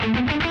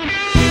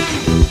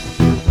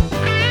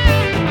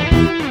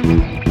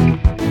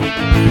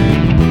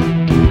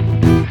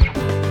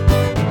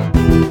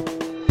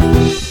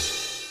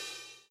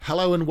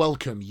Hello and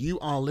welcome. You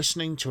are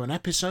listening to an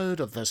episode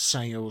of the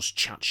Sales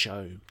Chat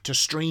Show. To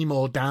stream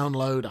or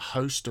download a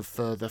host of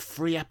further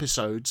free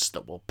episodes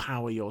that will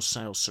power your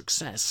sales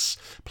success,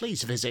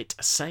 please visit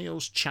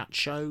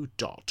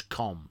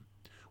saleschatshow.com.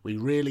 We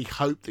really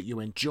hope that you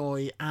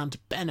enjoy and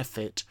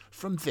benefit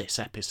from this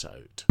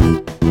episode.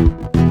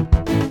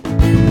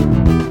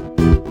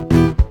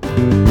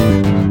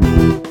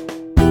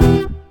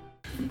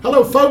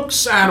 Hello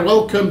folks, and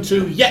welcome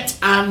to yet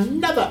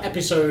another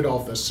episode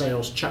of the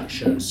Sales Chat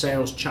Show.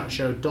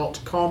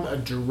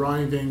 saleschatshow.com,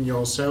 driving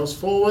your sales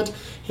forward.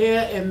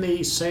 Here in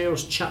the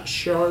Sales Chat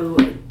Show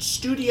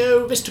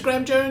studio, Mr.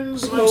 Graham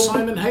Jones, I'm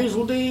Simon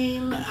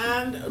Hazeldine,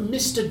 and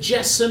Mr.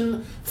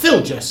 Jesson,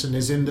 Phil Jesson,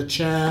 is in the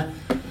chair.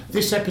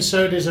 This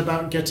episode is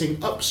about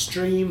getting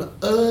upstream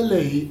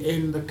early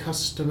in the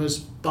customer's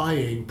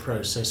buying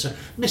process. So,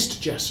 Mr.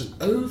 Jesson,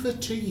 over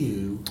to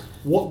you.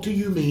 What do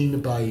you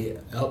mean by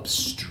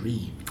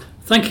upstream?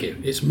 Thank you.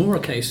 It's more a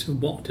case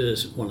of what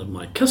does one of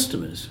my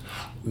customers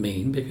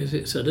mean, because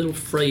it's a little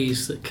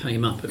phrase that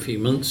came up a few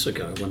months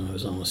ago when I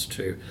was asked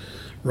to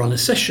run a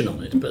session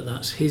on it, but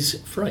that's his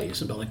phrase,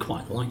 and I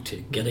quite liked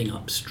it, getting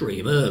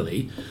upstream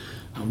early.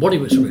 And what he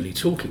was really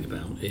talking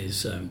about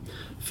is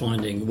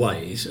finding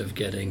ways of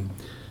getting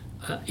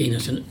in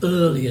at an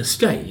earlier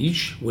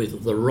stage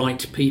with the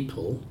right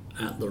people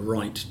at the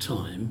right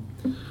time,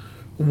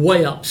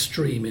 way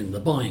upstream in the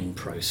buying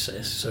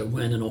process, so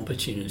when an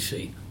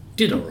opportunity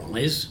did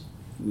arise,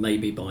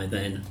 maybe by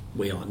then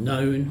we are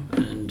known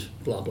and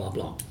blah blah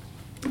blah.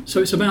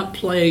 So it's about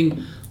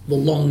playing the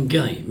long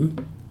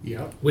game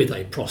with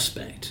a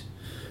prospect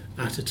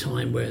at a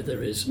time where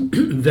there is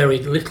very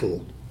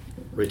little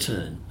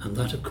return, and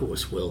that of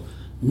course will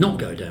not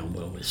go down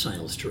well with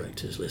sales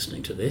directors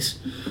listening to this,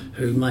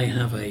 who may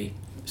have a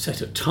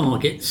set of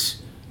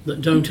targets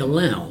that don't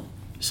allow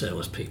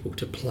salespeople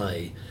to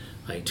play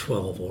a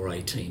 12 or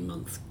 18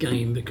 month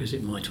game, because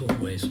it might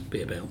always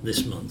be about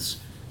this month's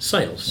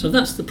sales. So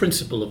that's the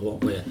principle of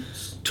what we're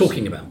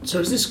talking about. So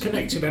is this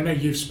connected? I know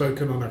you've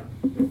spoken on a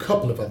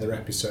couple of other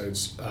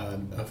episodes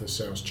of the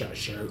Sales Chat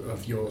Show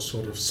of your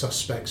sort of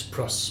suspects,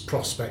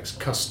 prospects,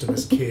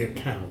 customers, key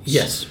accounts.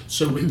 Yes.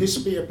 So would this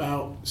be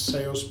about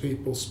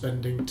salespeople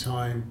spending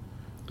time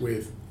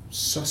with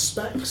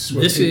suspects?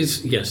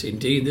 Yes,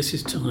 indeed. This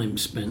is time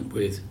spent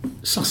with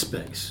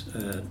suspects,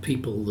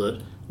 people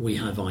that we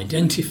have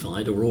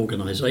identified, or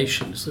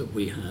organisations that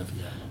we have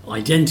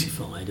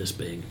identified as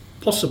being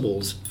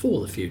possibles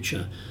for the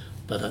future,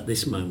 but at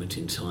this moment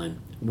in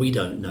time we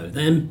don't know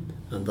them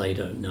and they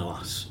don't know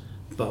us,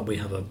 but we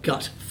have a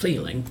gut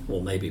feeling,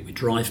 or maybe we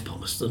drive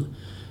past them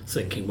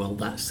thinking, well,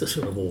 that's the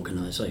sort of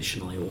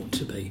organisation I ought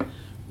to be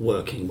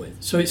working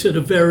with. So it's at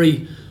a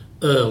very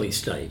early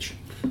stage.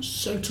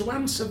 So to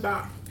answer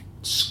that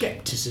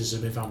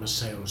scepticism, if I'm a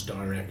sales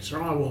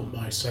director, I want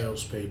my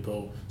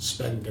salespeople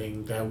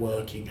spending their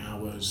working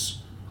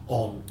hours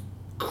on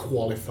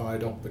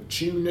qualified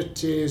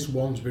opportunities,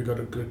 ones we've got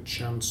a good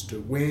chance to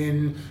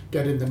win,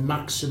 getting the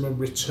maximum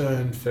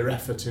return for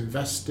effort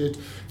invested.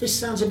 This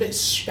sounds a bit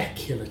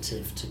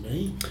speculative to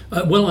me.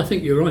 Well, I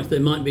think you're right. There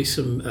might be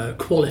some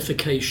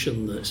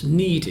qualification that's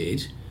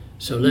needed,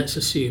 so let's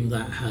assume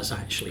that has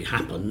actually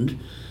happened,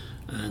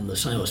 and the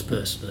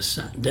salesperson has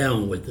sat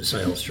down with the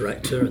sales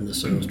director, and the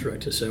sales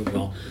director said,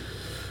 well,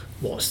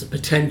 what's the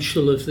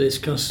potential of this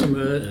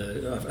customer?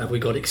 Have we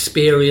got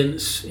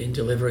experience in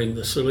delivering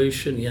the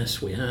solution?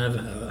 Yes, we have.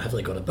 Have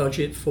they got a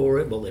budget for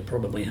it? Well, they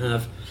probably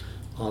have.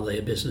 Are they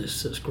a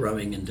business that's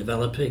growing and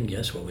developing?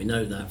 Yes, well, we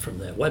know that from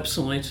their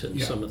website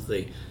and some of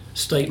the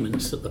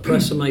statements that the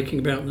press are making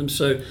about them.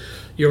 So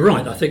you're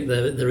right. I think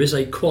there is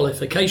a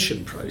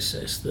qualification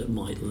process that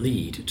might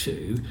lead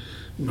to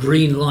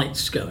green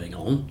lights going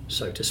on,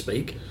 so to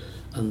speak,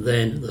 and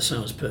then the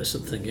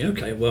salesperson thinking,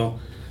 okay, well,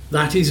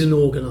 that is an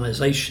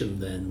organisation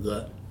then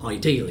that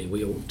ideally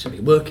we ought to be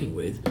working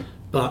with,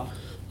 but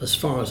as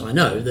far as I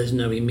know, there's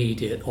no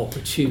immediate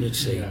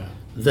opportunity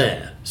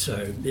there.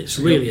 So it's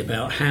really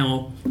about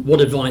what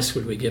advice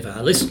would we give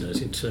our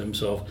listeners in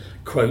terms of,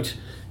 quote,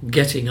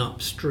 getting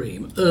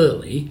upstream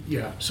early,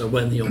 so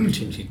when the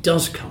opportunity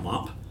does come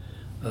up,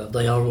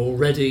 they are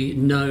already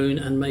known,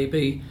 and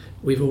maybe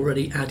we've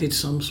already added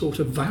some sort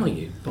of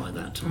value by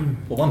that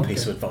time. Well, one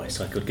piece of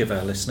advice I could give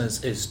our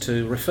listeners is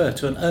to refer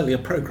to an earlier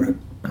programme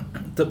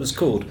that was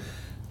called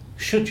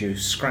Should You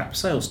Scrap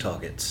Sales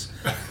Targets?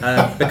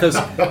 Because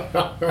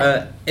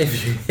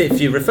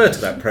if you refer to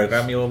that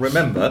programme, you'll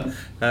remember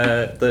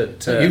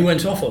that you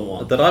went off on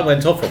one. That I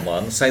went off on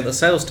one, saying that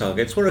sales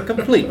targets were a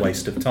complete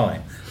waste of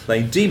time.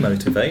 They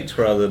demotivate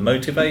rather than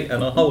motivate,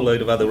 and a whole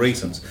load of other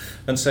reasons.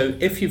 And so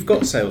if you've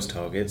got sales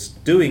targets,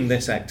 doing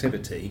this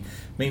activity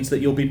means that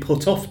you'll be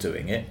put off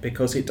doing it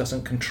because it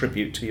doesn't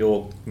contribute to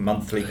your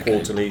monthly,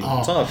 quarterly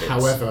targets.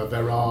 However,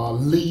 there are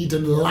lead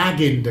and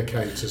lag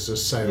indicators of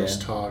sales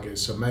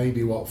targets. So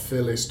maybe what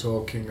Phil is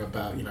talking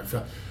about,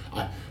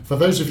 for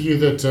those of you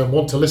that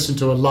want to listen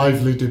to a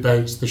lively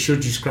debate, the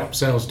Should You Scrap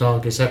Sales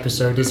Targets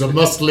episode is a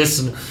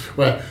must-listen,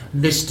 where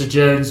Mr.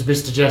 Jones,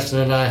 Mr. Jesson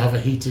and I have a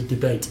heated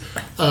debate.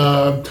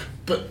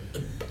 But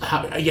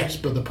Yes,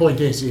 but the point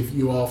is, if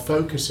you are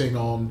focusing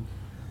on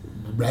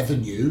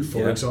revenue,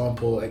 for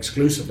example,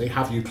 exclusively,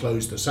 have you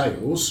closed the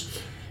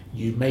sales?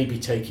 You may be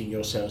taking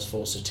your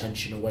Salesforce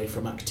attention away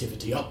from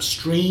activity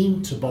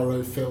upstream to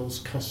borrow Phil's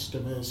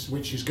customers,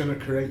 which is going to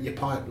create your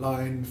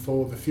pipeline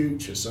for the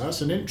future. So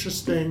that's an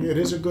interesting. It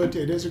is a good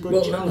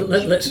challenge.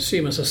 Let's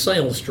assume, as a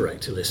sales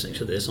director listening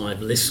to this,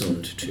 I've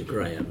listened to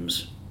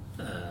Graham's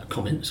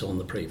comments on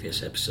the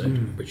previous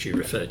episode, which you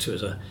referred to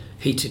as a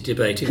heated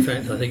debate. In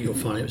fact, I think you'll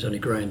find it was only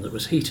Graham that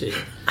was heated.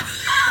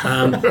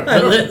 But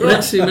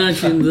let's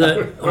imagine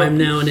that I'm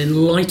now an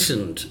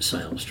enlightened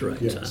sales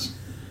director. Yes.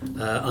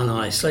 And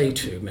I say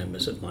to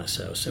members of my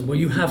sales team, well,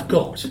 you have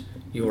got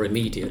your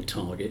immediate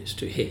targets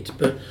to hit,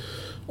 but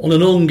on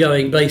an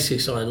ongoing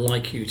basis, I'd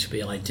like you to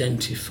be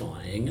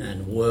identifying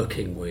and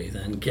working with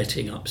and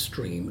getting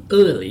upstream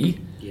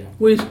early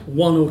with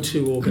one or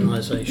two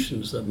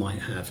organisations that might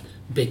have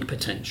big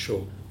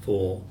potential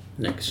for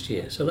next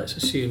year. So let's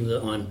assume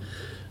that I'm,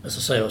 as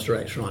a sales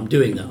director, I'm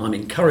doing that, I'm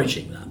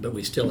encouraging that, but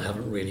we still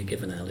haven't really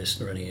given our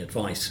listener any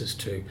advice as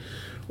to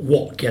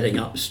what getting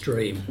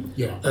upstream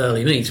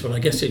early means. But I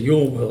guess in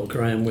your world,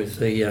 Graham, with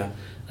the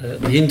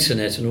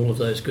internet and all of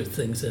those good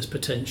things, there's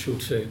potential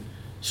to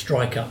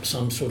strike up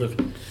some sort of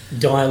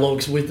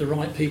dialogues with the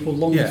right people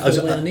long before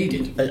they're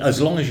needed.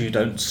 As long as you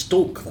don't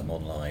stalk them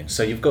online.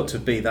 So you've got to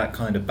be that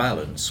kind of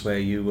balance where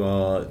you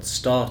are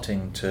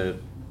starting to,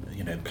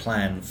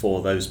 plan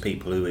for those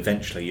people who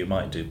eventually you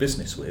might do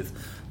business with,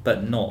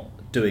 but not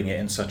doing it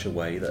in such a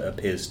way that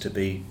appears to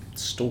be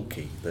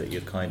stalky, that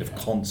you're kind of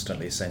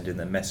constantly sending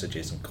them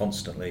messages and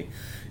constantly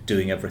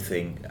doing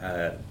everything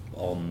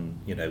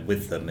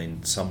with them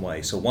in some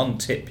way. So one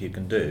tip you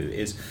can do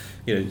is,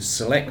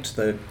 select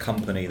the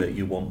company that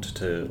you want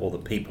to, or the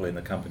people in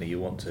the company you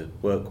want to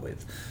work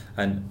with,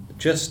 and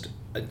just,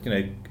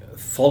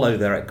 follow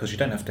their, because you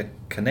don't have to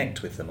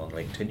connect with them on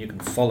LinkedIn, you can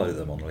follow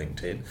them on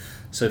LinkedIn.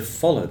 So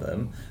follow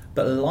them,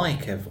 but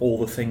like all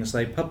the things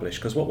they publish,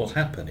 because what will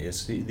happen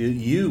is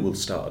you will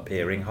start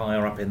appearing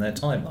higher up in their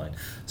timeline.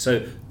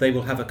 So they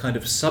will have a kind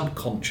of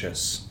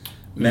subconscious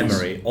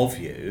memory of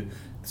you,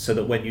 so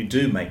that when you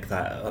do make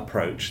that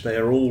approach, they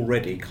are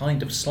already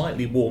kind of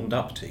slightly warmed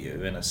up to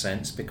you in a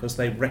sense, because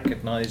they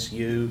recognise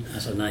you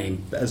as a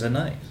name.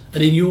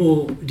 And in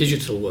your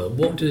digital world,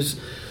 what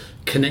does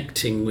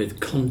connecting with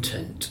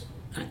content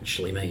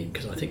actually mean?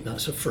 Because I think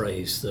that's a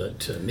phrase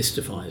that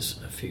mystifies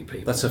a few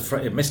people.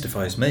 It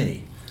mystifies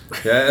me.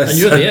 Yes. And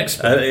you're the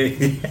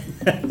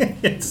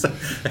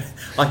expert.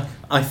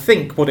 I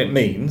think what it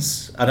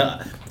means,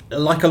 and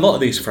like a lot of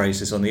these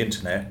phrases on the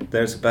internet,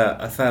 there's about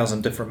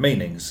 1,000 different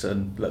meanings,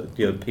 and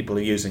people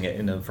are using it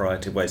in a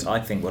variety of ways. I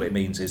think what it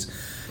means is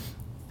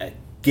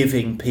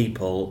giving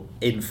people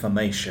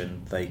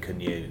information they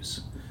can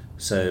use.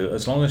 So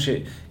as long as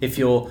if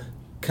you're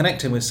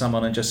connecting with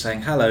someone and just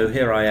saying, hello,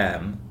 here I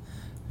am,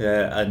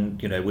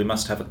 and we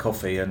must have a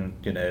coffee, and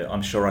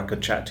I'm sure I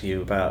could chat to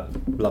you about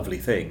lovely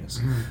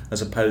things,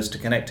 as opposed to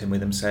connecting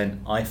with them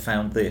saying, I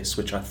found this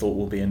which I thought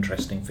will be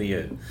interesting for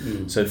you.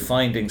 So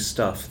finding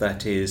stuff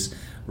that is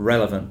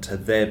relevant to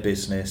their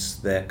business,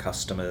 their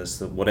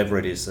customers, whatever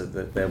it is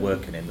that they're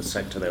working in, the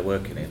sector they're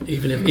working in.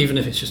 Even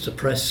if it's just a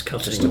press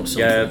cutting or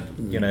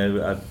something.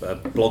 A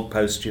blog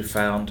post you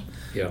found,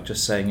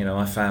 just saying,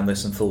 I found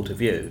this and thought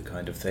of you,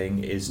 kind of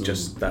thing, is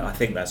just that. I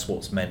think that's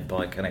what's meant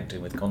by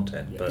connecting with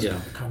content. But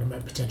kind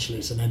of potentially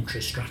it's an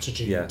entry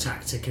strategy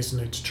tactic, isn't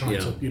it, to try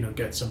to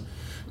get some.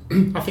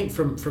 I think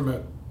from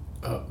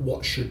a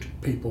what should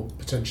people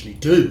potentially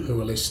do who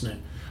are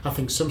listening. I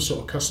think some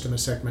sort of customer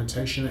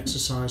segmentation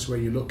exercise where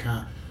you look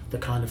at the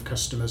kind of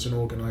customers and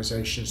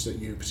organisations that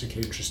you're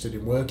particularly interested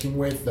in working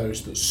with,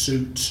 those that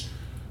suit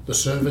the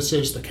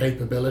services, the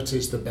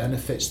capabilities, the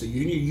benefits that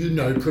you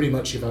know pretty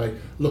much if I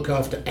look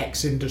after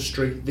X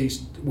industry,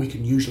 we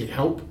can usually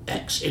help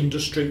X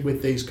industry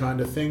with these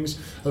kind of things.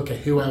 Okay,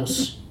 who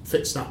else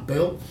fits that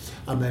bill?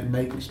 And then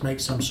make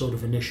some sort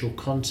of initial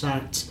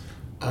contact.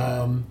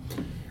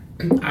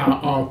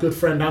 Our good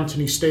friend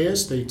Anthony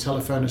Steers, the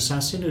telephone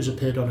assassin, who's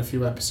appeared on a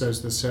few episodes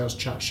of the Sales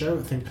Chat Show.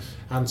 I think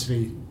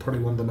Anthony,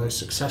 probably one of the most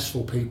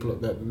successful people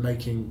at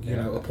making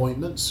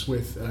appointments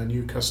with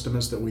new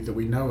customers that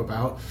we know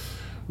about,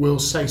 will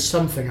say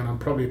something, and I'm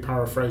probably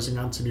paraphrasing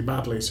Anthony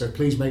badly, so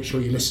please make sure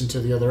you listen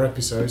to the other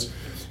episodes,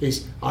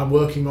 is I'm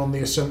working on the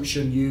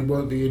assumption you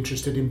won't be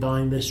interested in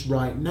buying this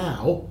right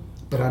now,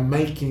 but I'm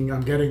getting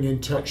in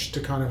touch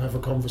to kind of have a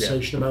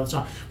conversation about the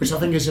time, which I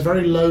think is a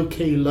very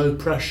low-key,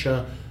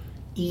 low-pressure,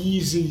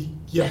 easy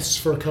yes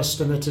for a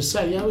customer to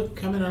say, we'll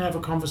come in and have a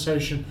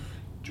conversation.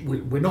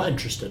 We're not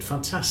interested,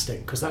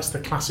 fantastic, because that's the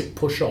classic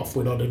push off.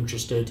 We're not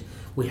interested,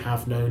 we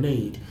have no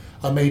need.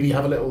 And maybe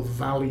have a little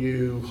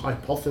value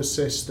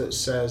hypothesis that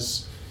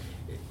says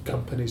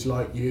companies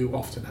like you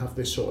often have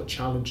this sort of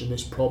challenge and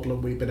this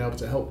problem. We've been able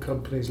to help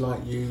companies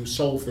like you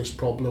solve this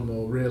problem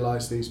or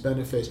realise these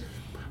benefits.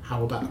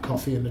 How about a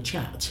coffee and a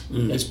chat?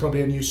 It's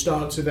probably a new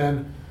start to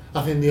then.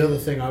 I think the other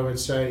thing I would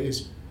say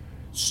is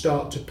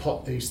start to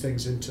pop these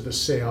things into the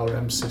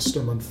CRM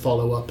system and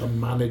follow up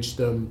and manage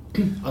them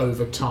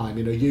over time.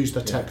 Use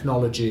the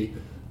technology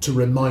to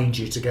remind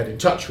you to get in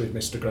touch with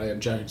Mr. Graham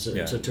Jones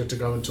Yeah. to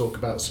go and talk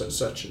about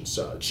such and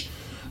such.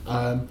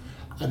 And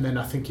then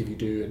I think if you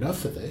do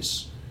enough of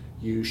this,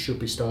 you should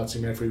be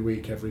starting every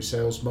week, every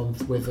sales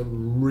month with a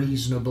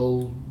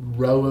reasonable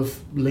row of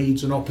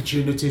leads and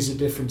opportunities at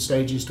different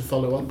stages to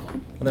follow up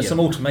on. And there's some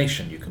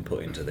automation you can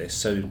put into this.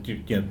 So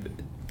you know,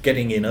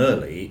 getting in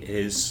early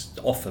is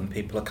often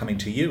people are coming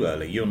to you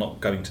early. You're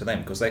not going to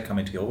them because they're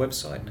coming to your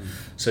website.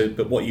 So,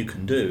 but what you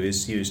can do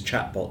is use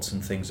chatbots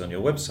and things on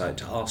your website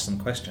to ask them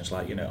questions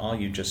like, you know, are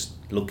you just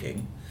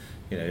looking?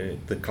 You know,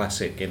 the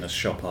classic in a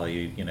shop, are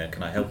you, you know,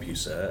 can I help you,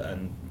 sir?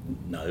 And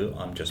no,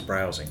 I'm just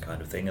browsing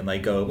kind of thing, and they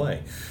go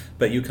away.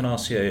 But you can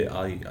ask, you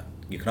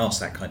can ask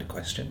that kind of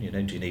question. You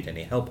know, do you need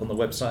any help on the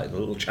website? The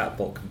little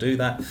chatbot can do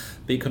that.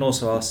 But you can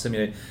also ask them,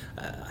 you know,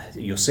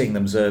 you're seeing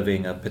them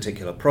observing a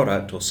particular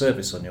product or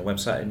service on your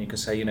website, and you can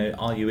say, you know,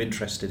 are you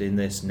interested in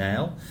this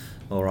now?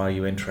 Or are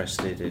you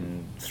interested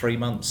in 3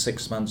 months,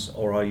 6 months,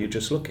 or are you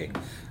just looking?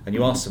 And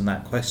you ask them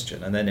that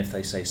question, and then if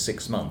they say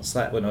 6 months,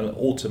 that will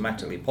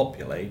automatically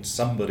populate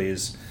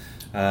somebody's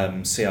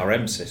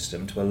CRM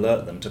system to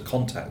alert them to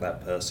contact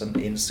that person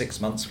in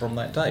 6 months from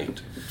that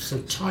date. So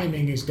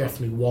timing is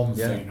definitely one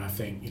Yeah. thing, I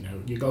think. You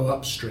know, you go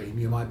upstream,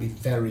 you might be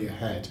very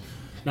ahead.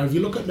 Now, if you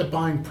look at the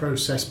buying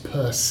process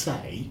per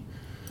se,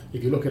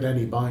 if you look at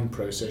any buying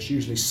process,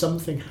 usually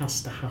something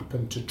has to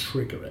happen to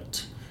trigger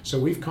it. So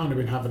we've kind of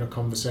been having a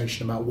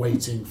conversation about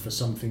waiting for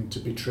something to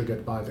be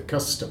triggered by the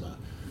customer.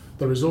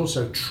 There is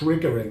also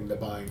triggering the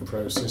buying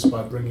process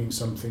by bringing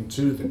something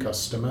to the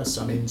customer,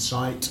 some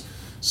insight,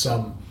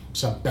 some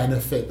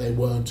benefit they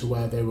weren't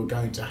aware they were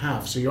going to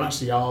have. So you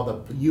actually are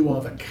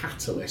the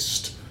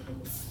catalyst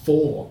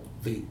for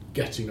the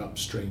getting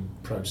upstream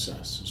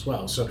process as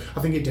well. So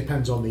I think it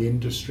depends on the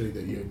industry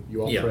that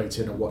you operate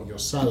in and what you're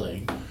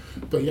selling.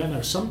 But yeah,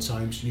 no,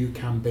 sometimes you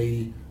can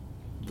be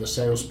the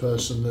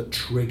salesperson that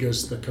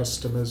triggers the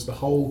customers, the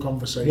whole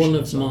conversation. One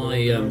of inside the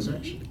my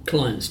organisation.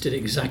 clients did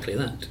exactly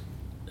that,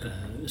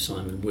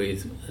 Simon,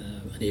 with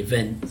an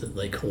event that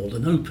they called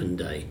an open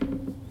day.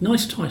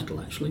 Nice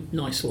title, actually,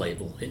 nice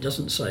label. It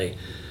doesn't say,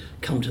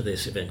 come to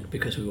this event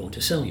because we want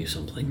to sell you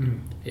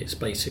something. It's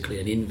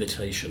basically an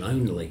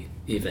invitation-only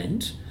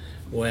event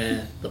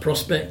where the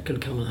prospect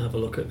can come and have a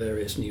look at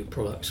various new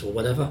products or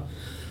whatever,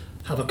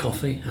 have a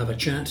coffee, have a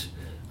chat,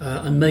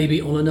 and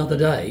maybe on another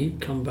day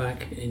come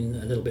back in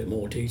a little bit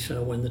more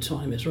detail when the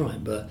time is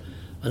right. But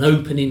an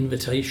open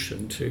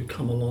invitation to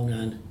come along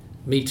and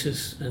meet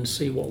us and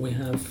see what we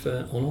have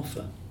on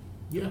offer.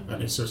 Yeah,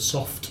 and it's a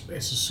soft,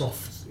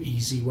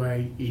 easy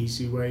way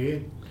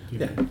in. You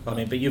Yeah, know. I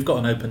mean, but you've got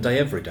an open day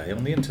every day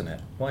on the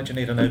internet. Why do you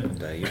need an open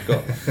day? You've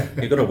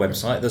got a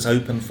website that's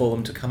open for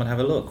them to come and have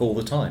a look all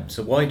the time.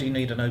 So why do you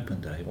need an open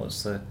day?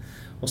 What's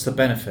the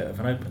benefit of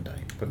an open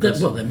day?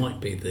 Because Well, there might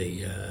be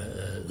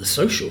the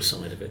social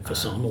side of it for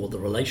some, or the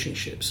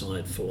relationship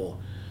side for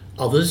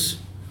others.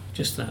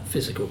 Just that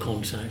physical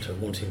contact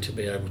of wanting to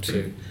be able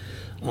to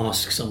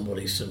ask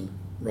somebody some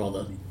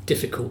rather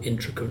difficult,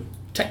 intricate,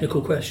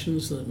 technical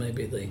questions that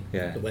maybe the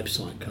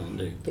website can't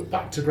do. But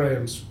back to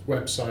Graham's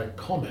website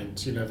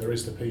comment, you know, there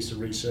is the piece of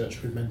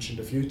research we've mentioned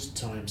a few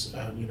times.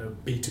 You know,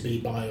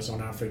 B2B buyers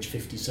on average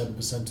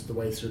 57% of the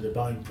way through the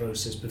buying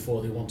process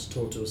before they want to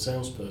talk to a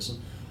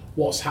salesperson.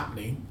 What's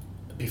happening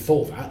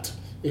before that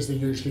is they're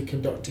usually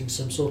conducting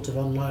some sort of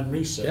online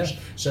research. Yeah.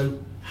 So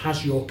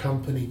has your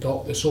company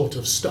got the sort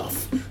of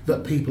stuff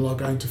that people are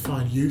going to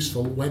find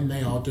useful when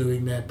they are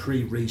doing their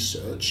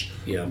pre-research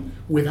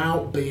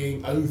without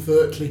being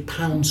overtly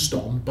pounced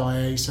on by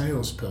a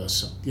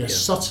salesperson? Yes,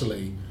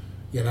 subtly,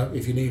 you know,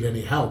 if you need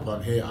any help,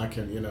 I'm here, I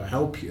can, you know,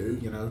 help you,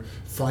 you know,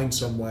 find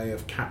some way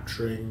of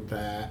capturing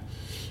their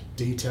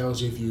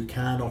details if you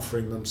can,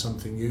 offering them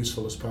something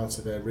useful as part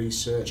of their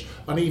research.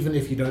 And even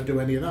if you don't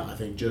do any of that, I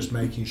think just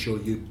making sure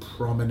you're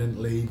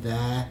prominently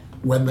there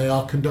when they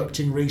are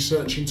conducting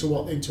research into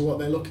what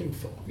they're looking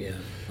for. Yeah.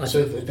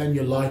 So then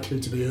you're likely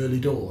to be early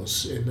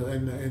doors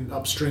in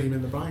upstream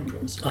in the buying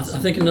process. I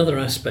think another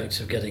aspect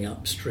of getting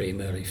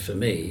upstream early for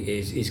me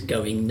is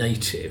going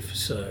native.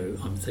 So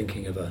I'm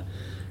thinking of a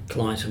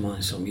client of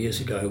mine some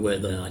years ago where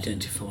they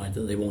identified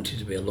that they wanted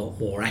to be a lot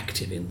more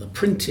active in the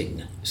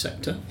printing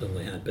sector than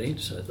they had been.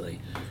 So they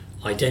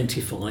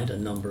identified a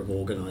number of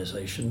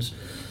organisations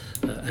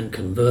and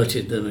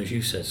converted them, as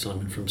you said,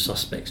 Simon, from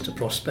suspects to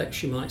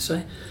prospects, you might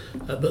say.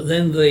 But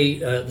then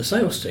the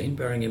sales team,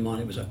 bearing in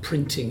mind it was a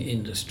printing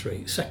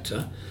industry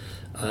sector,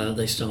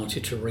 they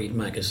started to read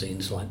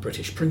magazines like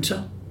British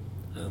Printer.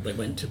 They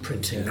went to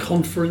printing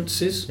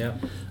conferences. Yeah.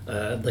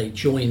 They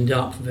joined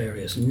up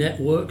various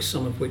networks,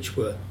 some of which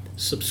were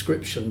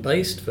subscription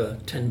based for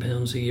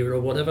 £10 a year or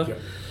whatever.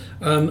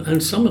 Yeah.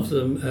 And some of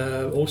them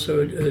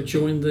also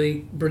joined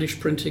the British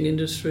Printing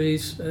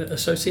Industries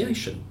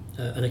Association.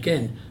 And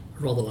again,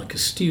 rather like a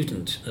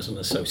student as an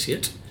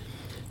associate,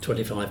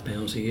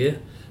 £25 a year.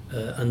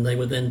 And they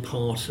were then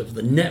part of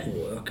the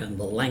network and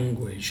the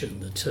language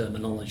and the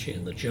terminology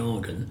and the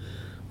jargon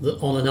that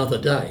on another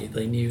day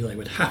they knew they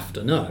would have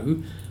to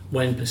know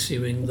when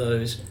pursuing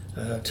those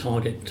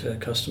target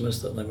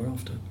customers that they were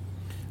after.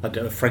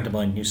 A friend of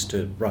mine used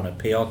to run a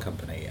PR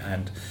company,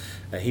 and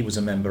he was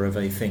a member of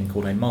a thing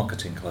called a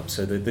marketing club.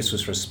 So this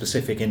was for a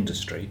specific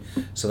industry.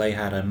 So they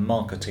had a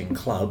marketing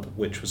club,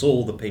 which was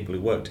all the people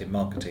who worked in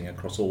marketing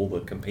across all the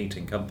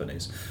competing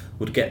companies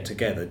would get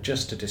together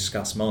just to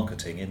discuss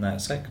marketing in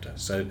that sector.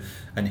 So,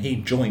 and he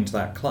joined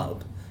that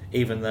club,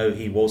 even though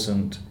he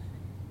wasn't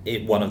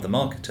one of the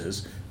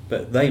marketers,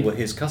 but they were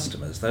his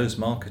customers. Those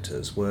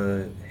marketers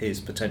were his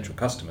potential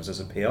customers as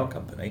a PR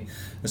company,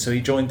 and so he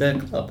joined their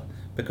club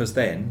because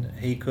then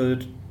he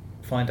could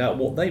find out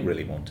what they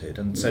really wanted.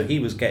 And so he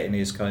was getting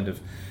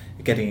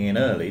in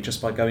early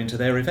just by going to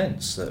their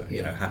events that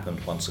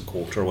happened once a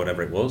quarter or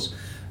whatever it was,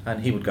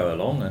 and he would go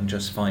along and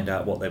just find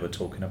out what they were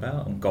talking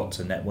about and got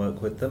to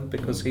network with them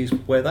because he's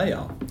where they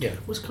are. Yeah,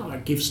 it was kind of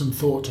like give some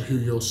thought to who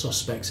your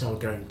suspects are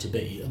going to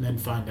be, and then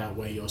find out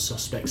where your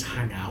suspects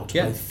hang out,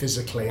 both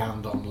physically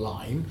and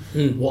online.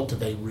 What do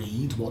they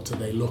read? What do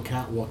they look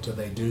at? What do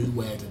they do?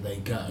 Where do they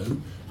go?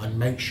 And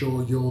make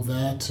sure you're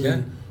there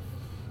to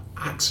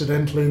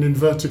accidentally, in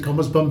inverted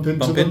commas, bump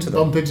into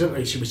them,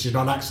 which is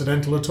not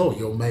accidental at all.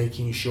 You're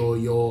making sure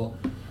you're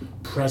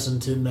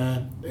present in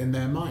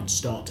their minds.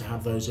 Start to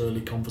have those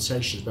early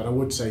conversations. But I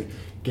would say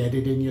get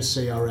it in your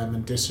CRM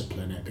and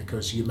discipline it,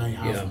 because you may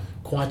have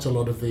quite a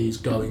lot of these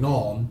going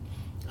on,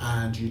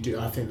 and you do.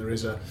 I think there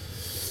is I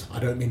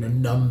don't mean a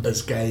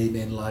numbers game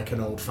in like an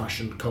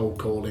old-fashioned cold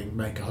calling,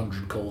 make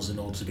 100 calls in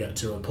order to get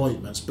 2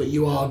 appointments, but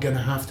you are going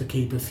to have to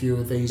keep a few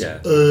of these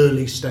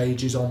early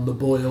stages on the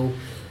boil,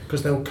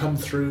 because they'll come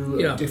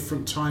through at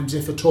different times,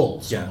 if at all,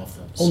 some of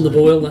them. On the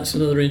boil, that's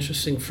another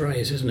interesting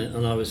phrase, isn't it?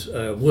 And I was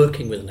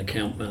working with an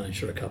account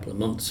manager a couple of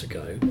months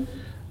ago,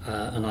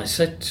 and I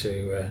said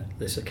to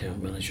this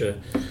account manager,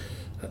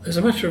 as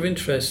a matter of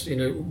interest,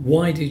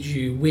 why did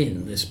you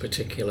win this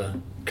particular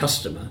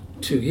customer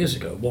 2 years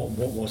ago? What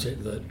was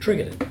it that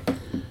triggered it?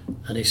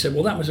 And he said,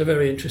 well, that was a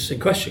very interesting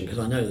question, because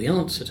I know the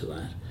answer to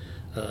that.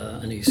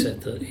 And he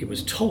said that he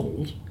was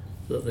told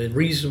that the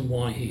reason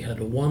why he had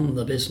won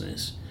the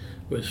business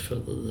was for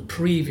the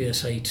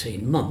previous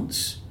 18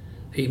 months,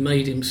 he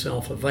made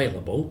himself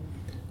available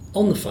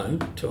on the phone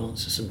to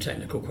answer some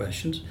technical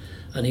questions,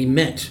 and he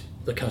met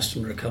the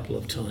customer a couple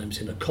of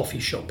times in a coffee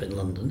shop in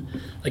London,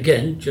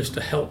 again, just to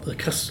help the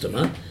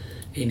customer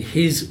in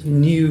his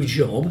new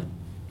job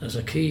as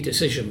a key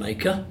decision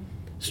maker,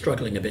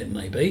 struggling a bit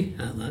maybe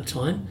at that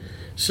time.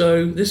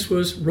 So this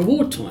was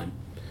reward time.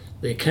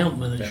 The account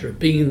manager had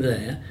been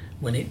there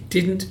when it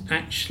didn't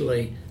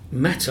actually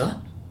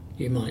matter,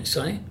 you might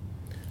say,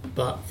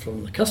 but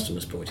from the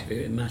customer's point of view,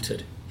 it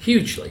mattered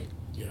hugely.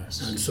 Yes.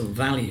 And some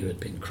value had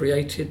been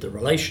created, the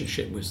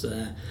relationship was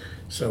there.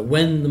 So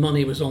when the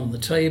money was on the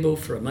table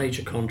for a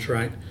major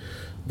contract,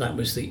 that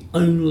was the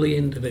only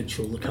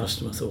individual the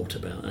customer thought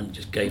about and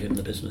just gave him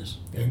the business.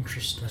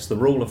 Interesting. That's the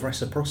rule of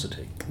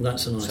reciprocity.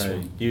 That's a nice so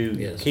one.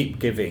 You keep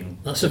giving.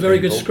 That's a very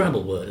good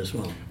Scrabble word as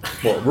well.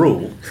 What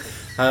rule?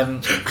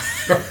 The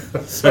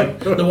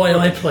way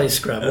I play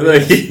Scrabble.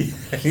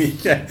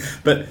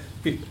 But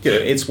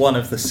it's one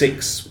of the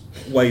 6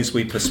 ways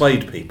we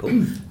persuade people,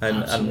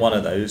 and one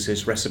of those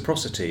is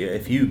reciprocity.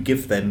 If you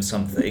give them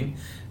something,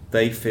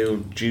 they feel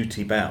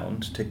duty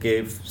bound to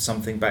give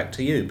something back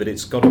to you, but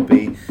it's got to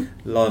be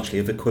largely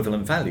of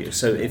equivalent value.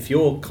 So if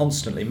you're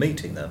constantly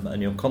meeting them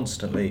and you're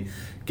constantly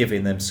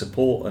giving them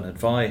support and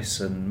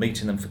advice and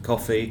meeting them for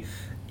coffee,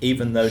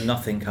 even though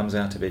nothing comes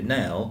out of it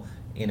now,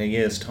 in a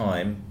year's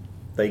time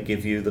they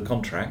give you the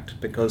contract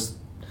because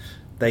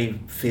they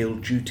feel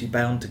duty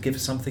bound to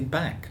give something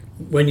back.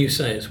 When you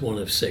say it's one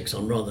of 6,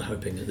 I'm rather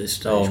hoping at this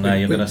stage... Oh, no,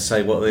 you're going to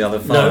say what the other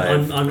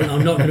 5... No,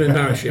 I'm not going to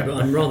embarrass you, but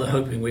I'm rather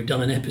hoping we've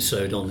done an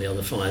episode on the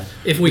other 5.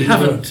 If we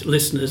haven't,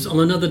 listeners, on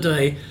another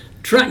day,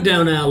 track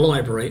down our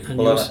library and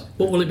what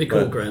will it be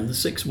called, Graham? The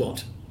 6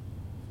 what?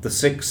 The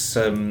 6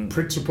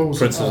 principles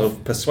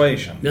of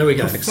persuasion. There we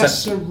go.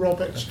 Professor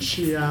Robert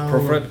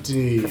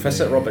Cialdini.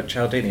 Professor Robert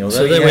Cialdini.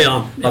 So there we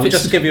are. I'll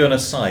just give you an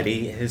aside.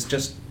 He has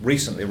just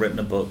recently written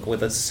a book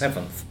with a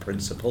 7th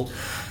principle,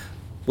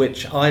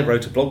 which I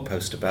wrote a blog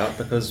post about,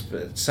 because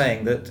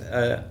saying that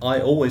I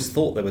always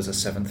thought there was a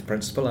 7th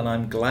principle, and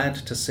I'm glad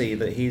to see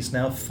that he's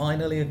now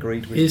finally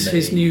agreed with me. Is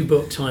his new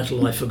book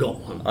titled I Forgot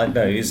One? I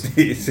know,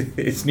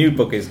 his new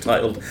book is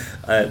titled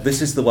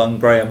This is the One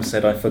Graham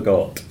Said I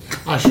Forgot.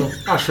 I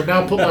shall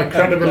now put my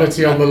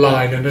credibility on the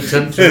line and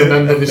attempt to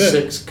remember the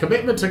 6.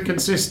 Commitment and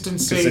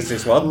consistency,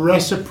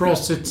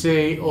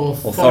 reciprocity,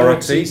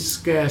 authority,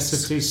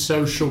 scarcity,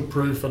 social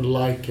proof, and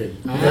liking.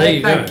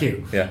 Thank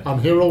you. Yeah.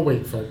 I'm here all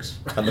week, folks.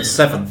 And the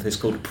 7th is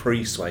called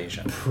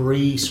Persuasion.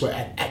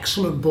 An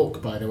excellent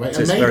book, by the way.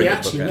 And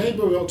maybe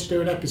we ought to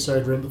do an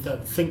episode. I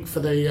think for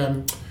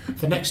the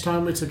next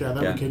time we're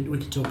together, we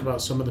can talk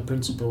about some of the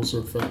principles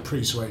of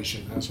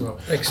persuasion as well.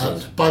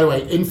 Excellent. By the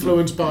way,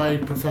 influenced by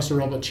Professor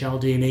Robert Cialdini.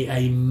 Cialdini,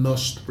 a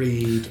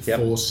must-read Yep.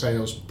 for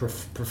sales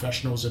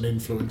professionals and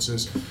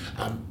influencers.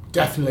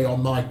 Definitely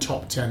on my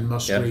top 10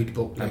 must-read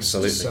book list.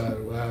 Absolutely.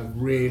 So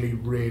really,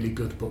 really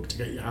good book to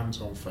get your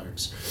hands on,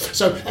 folks.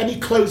 So any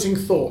closing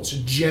thoughts,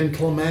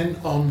 gentlemen,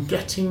 on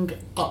getting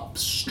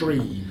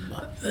upstream?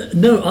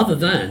 No, other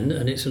than,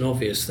 and it's an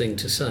obvious thing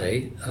to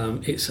say,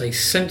 it's a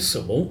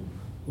sensible,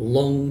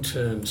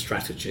 long-term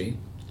strategy.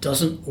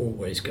 Doesn't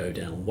always go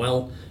down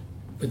well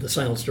with the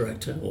sales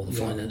director or the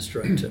finance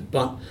director,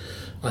 but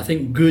I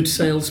think good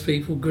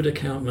salespeople, good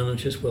account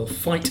managers will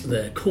fight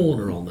their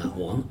corner on that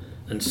one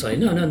and say,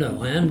 no,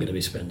 I am going to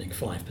be spending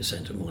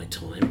 5% of my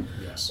time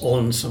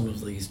on some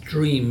of these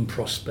dream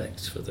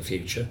prospects for the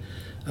future,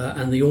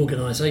 and the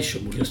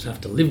organisation will just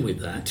have to live with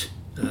that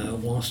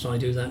whilst I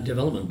do that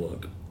development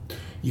work.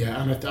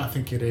 Yeah, and I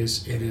think it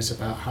is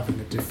about having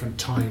a different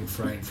time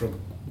frame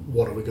from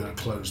what are we going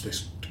to close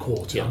this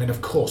quarter. Yeah. I mean,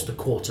 of course, the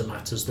quarter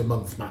matters, the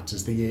month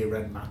matters, the year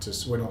end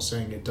matters. We're not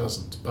saying it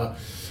doesn't. But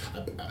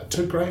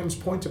to Graham's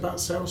point about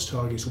sales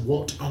targets,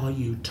 what are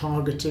you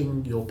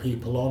targeting your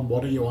people on?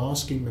 What are you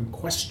asking them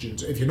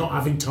questions? If you're not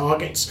having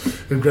targets,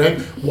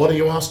 Graham, what are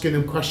you asking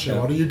them questions?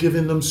 Yeah. What are you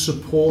giving them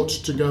support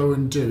to go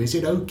and do? Is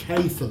it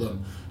okay for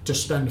them to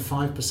spend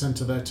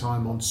 5% of their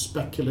time on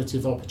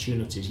speculative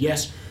opportunities?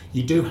 Yes,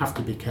 you do have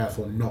to be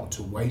careful not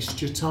to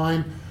waste your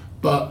time,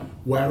 but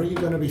where are you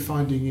going to be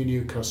finding your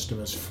new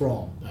customers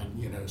from?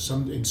 And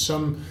in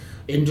some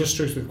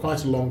industries with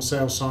quite a long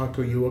sales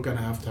cycle, you are going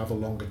to have a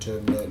longer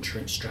term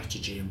nurturing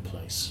strategy in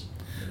place.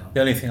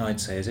 The only thing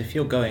I'd say is if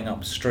you're going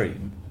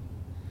upstream,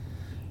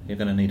 you're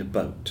going to need a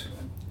boat.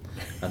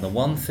 And the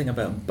one thing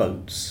about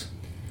boats,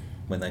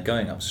 when they're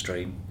going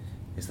upstream,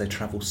 is they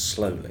travel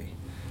slowly.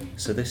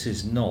 So this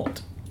is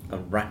not a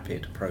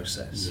rapid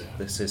process. Yeah.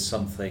 This is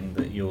something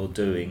that you're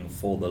doing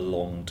for the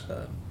long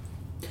term.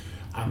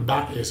 And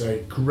that is a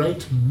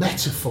great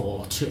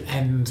metaphor to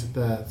end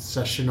the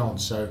session on.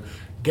 So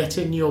get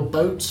in your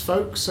boats,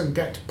 folks, and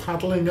get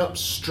paddling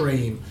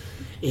upstream.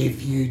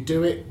 If you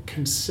do it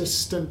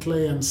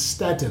consistently and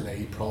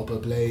steadily,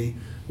 probably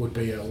would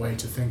be a way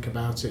to think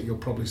about it. You'll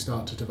probably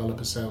start to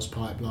develop a sales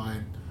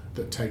pipeline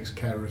that takes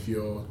care of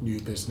your new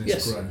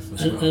business growth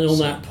as well. And on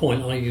that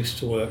point, I used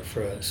to work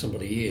for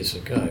somebody years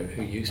ago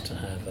who used to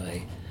have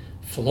a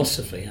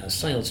philosophy as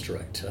sales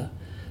director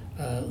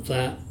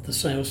that the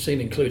sales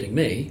team, including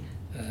me,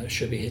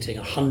 should be hitting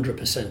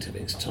 100% of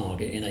its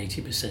target in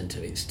 80%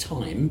 of its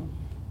time,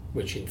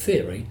 which in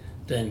theory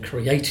then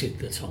created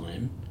the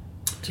time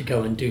to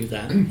go and do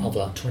that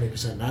other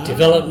 20% now.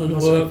 development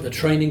work, the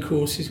training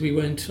courses we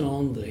went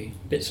on, the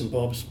bits and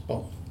bobs,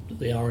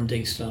 the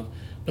R&D stuff.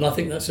 But I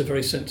think that's a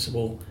very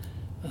sensible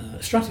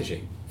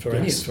strategy for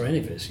any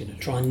of us.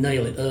 Try and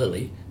nail it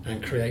early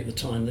and create the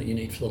time that you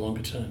need for the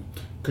longer term.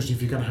 Because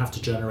if you're going to have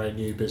to generate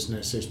new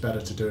business, it's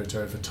better to do it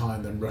over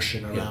time than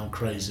rushing around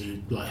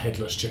crazy like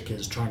headless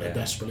chickens trying to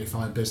desperately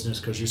find business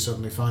because you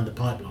suddenly find the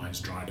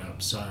pipeline's dried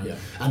up. So,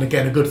 and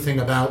again, a good thing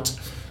about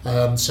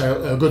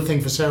a good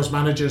thing for sales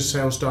managers,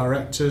 sales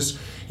directors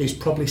is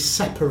probably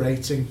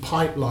separating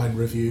pipeline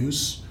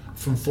reviews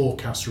from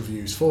forecast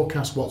reviews.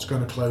 Forecast what's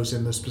going to close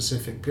in the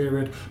specific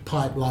period,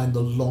 pipeline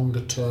the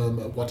longer term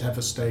at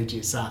whatever stage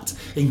it's at,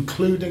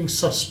 including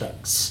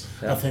suspects.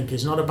 I think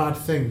is not a bad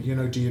thing. Do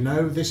you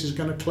know this is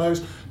going to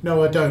close?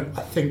 No, I don't.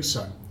 I think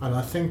so, and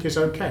I think it's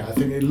okay. I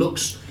think it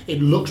looks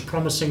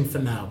promising for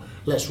now.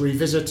 Let's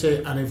revisit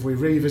it, and if we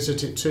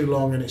revisit it too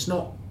long and it's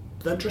not,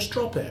 then just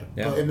drop it.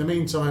 But in the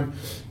meantime,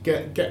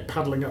 get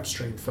paddling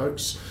upstream,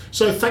 folks.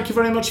 So thank you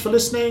very much for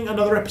listening.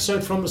 Another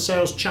episode from the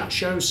Sales Chat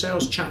Show,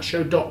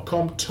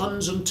 saleschatshow.com.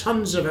 Tons and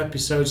tons of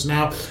episodes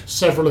now,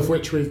 several of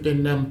which we've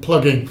been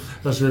plugging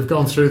as we've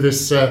gone through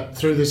this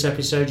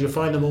episode. You'll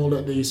find them all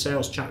at the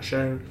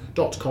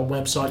saleschatshow.com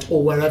website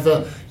or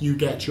wherever you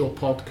get your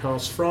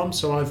podcasts from.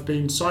 So I've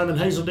been Simon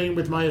Hazeldine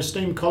with my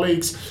esteemed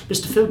colleagues,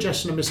 Mr. Phil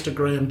Jesson and Mr.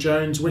 Graham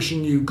Jones,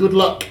 wishing you good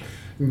luck,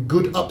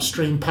 good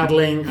upstream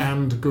paddling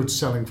and good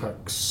selling,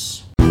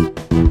 folks.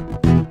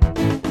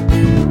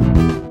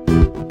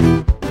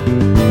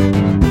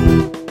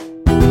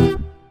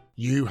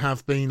 You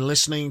have been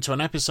listening to an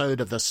episode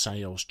of the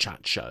Sales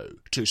Chat Show.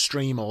 To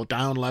stream or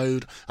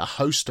download a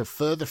host of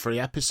further free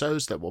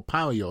episodes that will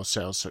power your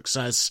sales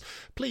success,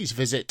 please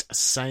visit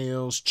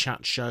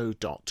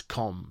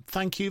saleschatshow.com.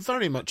 Thank you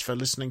very much for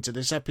listening to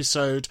this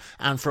episode,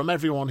 and from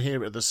everyone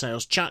here at the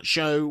Sales Chat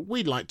Show,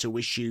 we'd like to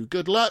wish you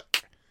good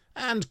luck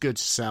and good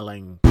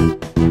selling.